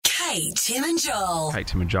Hey, Tim and Joel. Hey,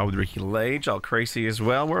 Tim and Joel with Ricky Lee, Joel Creasy as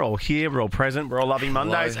well. We're all here, we're all present, we're all loving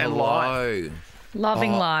Mondays and live.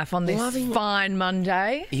 Loving life on this fine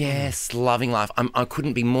Monday. Yes, loving life. I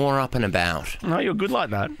couldn't be more up and about. No, you're good like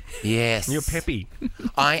that. Yes. You're peppy.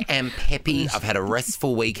 I am peppy. I've had a restful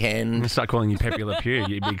I'm going weekend. to start calling you Pepe Le Pew,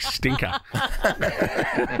 you big stinker.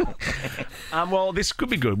 Well, this could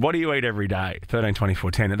be good. What do you eat every day? 13,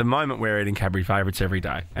 24, 10. At the moment, we're eating Cadbury favourites every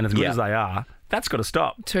day. And as good as they are, that's got to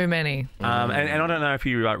stop. Too many. And I don't know if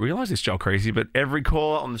you realise this, Joel Creasy, but every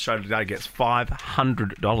caller on the show today gets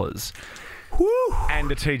 $500. Woo.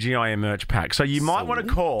 And a TGIM merch pack. So you might want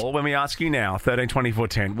to call when we ask you now, 13 24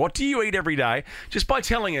 10. What do you eat every day? Just by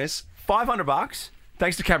telling us $500,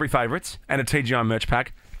 thanks to Cadbury Favourites and a TGI merch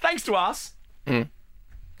pack. Thanks to us.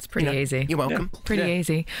 It's pretty easy. You're welcome. Pretty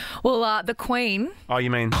easy. Well, the Queen, Oh, you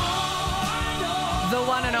mean? the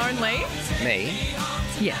one and only, Me?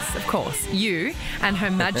 yes, of course, you and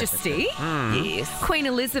Her Majesty, Yes. Queen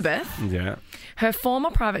Elizabeth. Yeah. Her former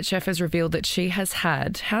private chef has revealed that she has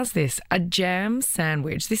had, how's this, a jam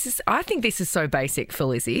sandwich. I think this is so basic for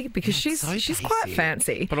Lizzie because she's quite basic.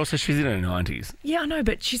 fancy. But also, she's in her 90s. Yeah, I know,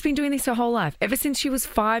 but she's been doing this her whole life. Ever since she was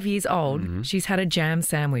 5 years old, she's had a jam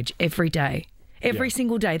sandwich every day. Every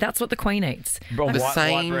single day. That's what the Queen eats. But The white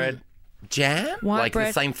same bread. jam? White like bread.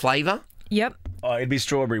 the same flavour? Yep. Oh, it'd be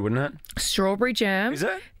strawberry, wouldn't it? Strawberry jam. Is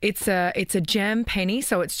it? It's a jam penny,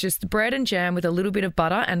 so it's just bread and jam with a little bit of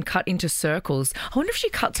butter and cut into circles. I wonder if she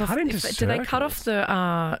cuts off. Do they cut off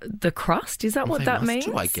the crust? Is that what They that must means?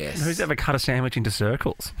 do, I guess. Who's ever cut a sandwich into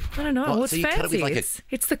circles? I don't know. What, Well, it's so you cut it fancy. with like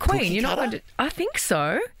It's the Queen. cookie You're not cutter? going to. I think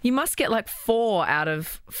so. You must get like four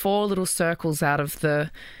little circles out of the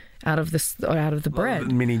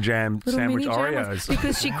bread. Mini jam Little sandwich mini jam Oreos. ones.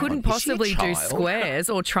 Because she couldn't Is she a possibly do child? squares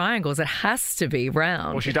or triangles. It has to be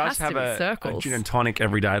round. Well, she It does has to have be a circles. gin and tonic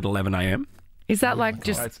every day at 11 a.m. Is that like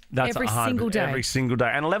just That's every 100 single day? Every single day.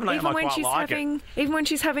 And 11 a.m. even I when quite she's like having, it. even when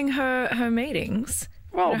she's having her meetings.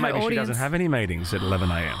 Well, her maybe she audience. doesn't have any meetings at 11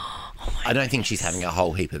 a.m. I don't think she's having a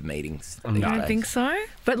whole heap of meetings. You don't think so?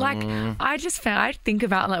 But like, I think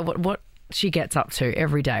about like what she gets up to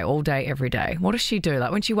every day, all day, every day. What does she do?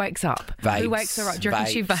 Like when she wakes up, who wakes her up? Do you reckon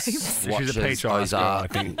she vapes? She's a peach ice girl, I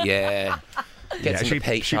think. Yeah. Gets she into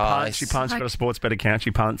peach punts. ice. She punts. Got a sports bet account.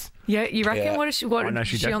 She punts. Yeah, you reckon? Yeah. What is she? I know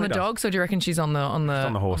she is she on the definitely does. dogs, or do you reckon she's on the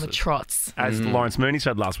horses. trots? As Lawrence Mooney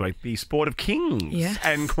said last week, the sport of kings Yes.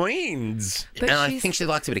 and queens. But And I she's think she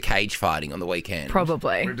likes a bit of cage fighting on the weekend.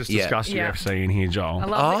 probably. We've just Yeah. discussed Yeah. UFC in here, Joel. I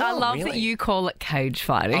love that really? you call it cage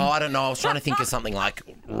fighting. Oh, I don't know. I was trying to think of something like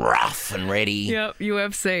rough and ready. Yep,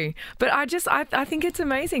 UFC. But I think it's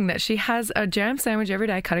amazing that she has a jam sandwich every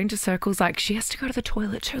day cut into circles. Like she has to go to the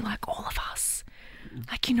toilet too, like all of us.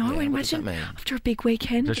 Like, you know, what does that imagine mean? after a big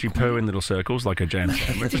weekend. Does she poo in little circles like a jam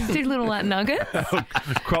sandwich? Just do little like nuggets.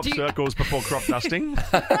 Crop circles before crop dusting?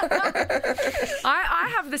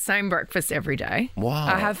 I have the same breakfast every day. Wow.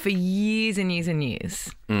 I have for years and years and years.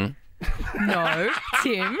 No,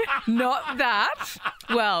 Tim, not that.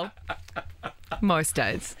 Well, most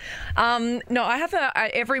days. No, I have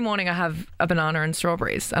every morning I have a banana and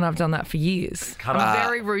strawberries, and I've done that for years. Cut I'm up.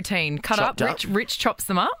 very routine. Cut Chopped up. up? Rich chops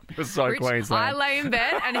them up. So Rich, Queensland. I lay in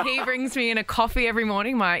bed and he brings me in a coffee every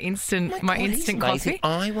morning, my instant God, he's instant amazing.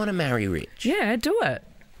 coffee. I want to marry Rich. Yeah, do it.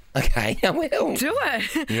 Okay, I will. Do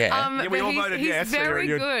it. Yeah. Yeah, we but all he's, voted he's yes. so very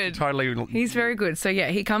you're good. Totally. He's very good. So yeah,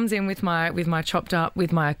 he comes in with my chopped up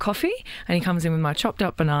with my coffee, and he comes in with my chopped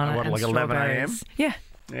up banana What, and like 11 a.m.? strawberries. Yeah,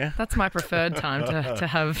 Yeah. that's my preferred time to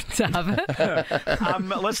have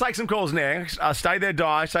it. Let's take some calls next. Stay there,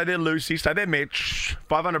 Di. Stay there, Lucy. Stay there, Mitch.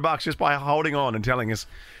 $500 just by holding on and telling us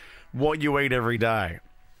what you eat every day.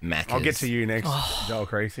 Macca's. I'll get to you next, Joel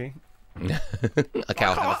Creasy. Okay,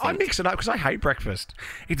 I'll have a I think. mix it up because I hate breakfast.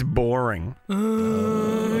 It's boring. You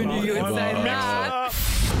would say that.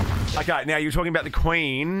 Okay, now you're talking about the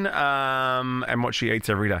Queen and what she eats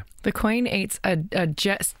every day. The Queen eats a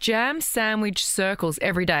jam sandwich circles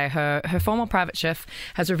every day. Her former private chef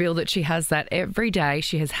has revealed that she has that every day.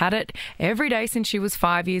 She has had it every day since she was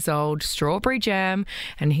 5 years old. Strawberry jam,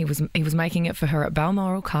 and he was making it for her at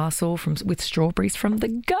Balmoral Castle with strawberries from the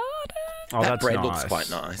garden. Oh, That that's bread nice. looks quite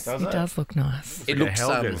nice. Does It it? does look nice. It Yeah, looks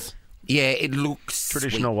Helga's. yeah, it looks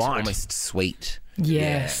Traditional sweet, white. almost sweet.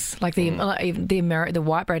 Yes, like the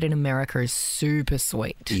white bread in America is super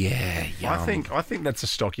sweet. Yeah, yum. I think that's a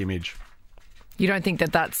stock image. You don't think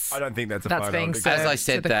that's I don't think that's a that's photo. being because- served As I to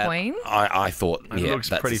said the that, Queen? I thought, It yeah, looks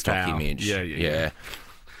that's pretty a stock foul. image. Yeah.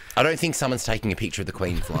 I don't think someone's taking a picture of the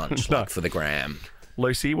Queen's lunch No. like for the gram.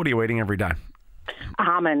 Lucy, what are you eating every day?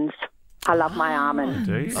 Almonds. I love my almonds.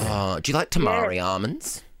 Do you? Do you like tamari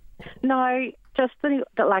almonds? No, just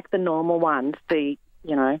the normal ones, the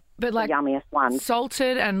But like the yummiest ones.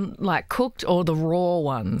 salted and like cooked, or the raw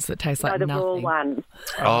ones that taste like the nothing? raw ones.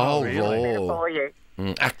 Oh, really? raw. For you.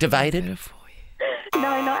 Activated? Better for you.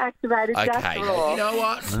 No, not activated, just Okay. raw. You know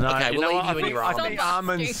what? No, okay, you we'll know leave what? you in your I own. think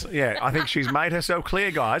almonds. Yeah, I think she's made herself clear,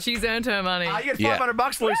 guys. She's earned her money. You get Yeah.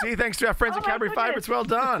 $500, Lucy. Thanks to our friends at Oh, my Cadbury goodness. Favourites. Well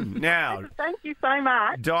done. Now, Thank you so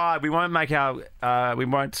much. Di, we won't make we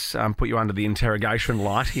won't put you under the interrogation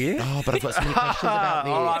light here. Oh, but I've got so many questions about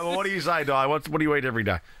this. All right. Well, what do you say, Di? What do you eat every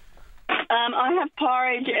day? I have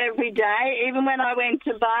porridge every day. Even when I went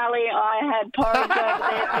to Bali, I had porridge over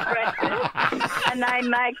there for breakfast. And they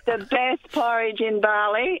make the best porridge in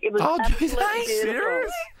Bali. It was Oh, do absolutely they? beautiful.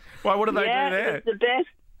 Serious? Why? What do they Yeah, do it there? was the best.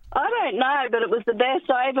 I don't know, but it was the best.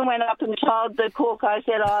 I even went up and told the cook, I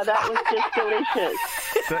said, that was just delicious.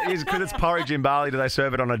 So because it's porridge in Bali, do they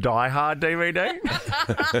serve it on a Die Hard DVD?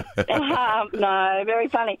 No, very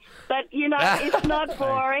funny. But, it's not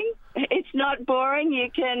boring. It's not boring. You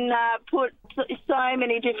can put so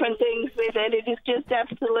many different things with it. It is just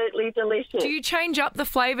absolutely delicious. Do you change up the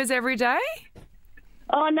flavours every day?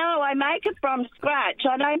 Oh, no, I make it from scratch.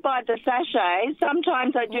 I don't buy the sachets.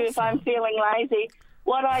 Sometimes I do if I'm feeling lazy.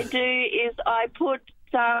 What I do is I put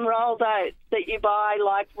some rolled oats that you buy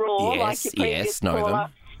like raw, like your previous know caller,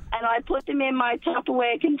 them. and I put them in my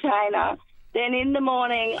Tupperware container. Then in the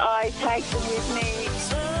morning I take them with me.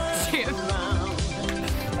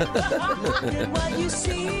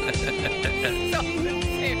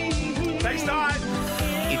 Thanks, Di.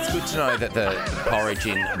 It's good to know that the porridge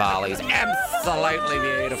in Bali is absolutely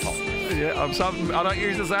beautiful. Yeah, I don't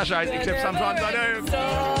use the sachets, except sometimes I do.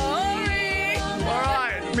 Sorry. All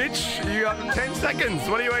right, Mitch, you got 10 seconds.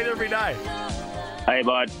 What do you eat every day? Hey,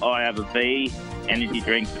 bud, I have a V, energy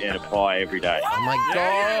drink, and a pie every day. Oh, my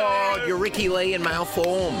God. You're Ricky Lee in male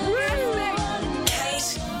form.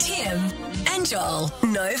 Kate, Tim, and Joel.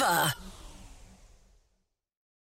 Nova.